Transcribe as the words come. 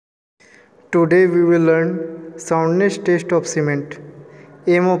Today we will learn soundness test of cement.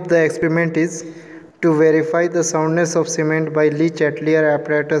 Aim of the experiment is to verify the soundness of cement by Lee-Chatelier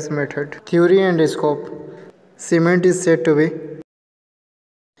apparatus method. Theory and scope. Cement is said to be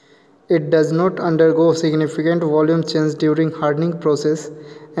it does not undergo significant volume change during hardening process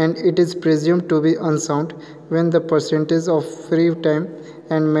and it is presumed to be unsound when the percentage of free time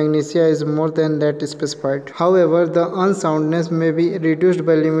and magnesia is more than that specified. However, the unsoundness may be reduced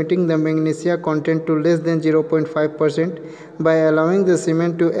by limiting the magnesia content to less than 0.5% by allowing the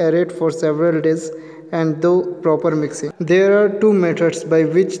cement to aerate for several days and through proper mixing. There are two methods by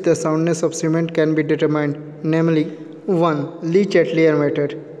which the soundness of cement can be determined, namely 1. Lee-Chatelier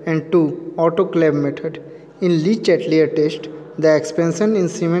method and 2. Autoclave method. In Lee-Chatelier test, the expansion in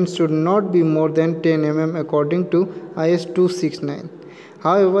cement should not be more than 10 mm according to IS 269.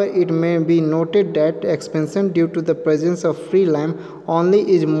 However, it may be noted that expansion due to the presence of free lime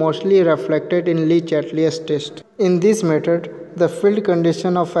only is mostly reflected in Lee-Chatelier's test. In this method, the field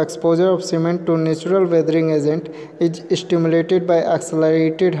condition of exposure of cement to natural weathering agent is stimulated by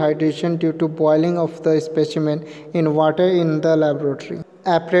accelerated hydration due to boiling of the specimen in water in the laboratory.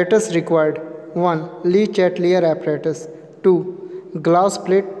 Apparatus required: 1. Lee-Chatelier apparatus. 2. Glass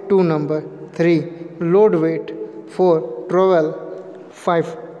plate 2 number. 3. Load weight. 4. Trowel.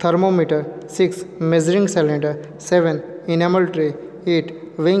 5. Thermometer. 6. Measuring cylinder. 7. Enamel tray.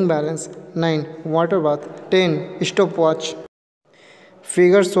 8. Weighing balance. 9. Water bath. 10. Stopwatch.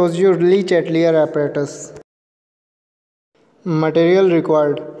 Figure shows you Lee-Chatelier apparatus. Material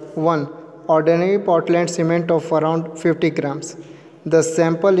required: 1. Ordinary Portland cement of around 50 grams. The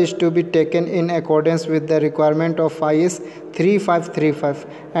sample is to be taken in accordance with the requirement of IS 3535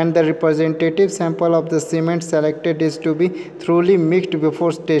 and the representative sample of the cement selected is to be thoroughly mixed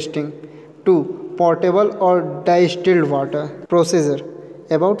before testing. 2. Portable or distilled water. Procedure: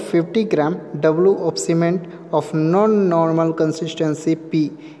 about 50 gram W of cement of non-normal consistency P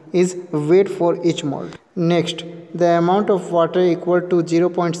is weighed for each mold. Next, the amount of water equal to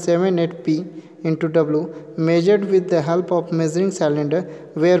 0.78 P into W measured with the help of measuring cylinder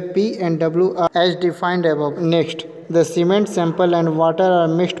where P and W are as defined above. Next, the cement sample and water are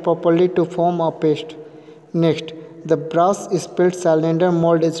mixed properly to form a paste. Next, the brass split cylinder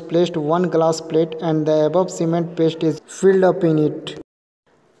mold is placed one glass plate and the above cement paste is filled up in it.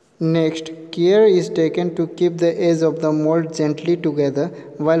 Next, care is taken to keep the edge of the mold gently together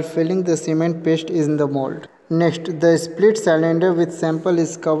while filling the cement paste in the mold. Next, the split cylinder with sample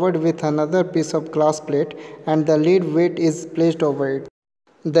is covered with another piece of glass plate and the lead weight is placed over it.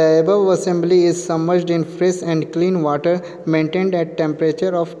 The above assembly is submerged in fresh and clean water maintained at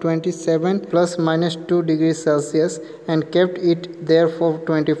temperature of 27 plus minus 2 degrees Celsius and kept it there for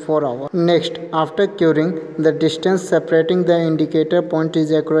 24 hours. Next, after curing, the distance separating the indicator point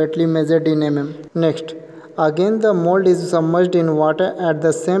is accurately measured in mm. Next, again the mold is submerged in water at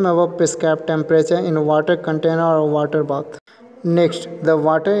the same above prescribed temperature in water container or water bath. Next, the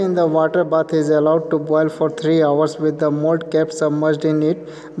water in the water bath is allowed to boil for 3 hours with the mold kept submerged in it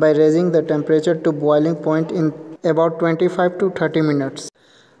by raising the temperature to boiling point in about 25 to 30 minutes.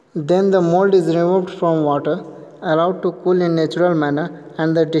 Then the mold is removed from water, allowed to cool in natural manner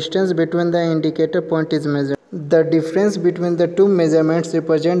and the distance between the indicator point is measured. The difference between the two measurements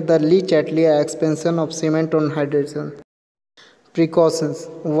represent the Lee-Chatelier expansion of cement on hydration. Precautions: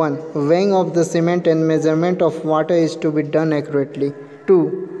 1. Weighing of the cement and measurement of water is to be done accurately.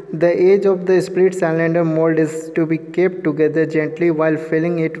 2. The edge of the split cylinder mold is to be kept together gently while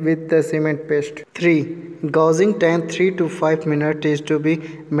filling it with the cement paste. 3. Gauging time 3 to 5 minutes is to be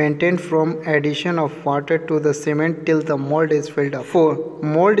maintained from addition of water to the cement till the mold is filled up. 4.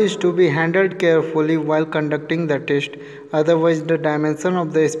 Mold is to be handled carefully while conducting the test, otherwise the dimension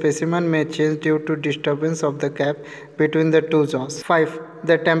of the specimen may change due to disturbance of the gap between the two jaws. 5.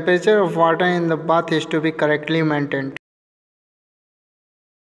 The temperature of water in the bath is to be correctly maintained.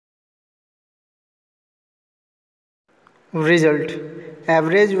 Result: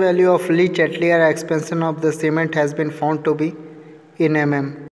 average value of Lee-Chatelier expansion of the cement has been found to be in mm.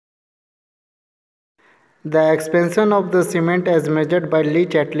 The expansion of the cement as measured by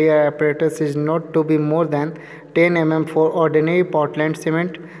Lee-Chatelier apparatus is not to be more than 10 mm for ordinary Portland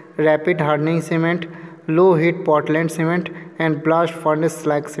cement, rapid hardening cement, low heat Portland cement and blast furnace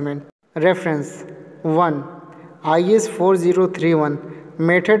slag cement. Reference: 1. IS 4031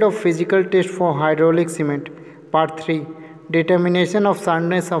 Method of physical test for hydraulic cement. Part 3. Determination of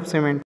soundness of cement.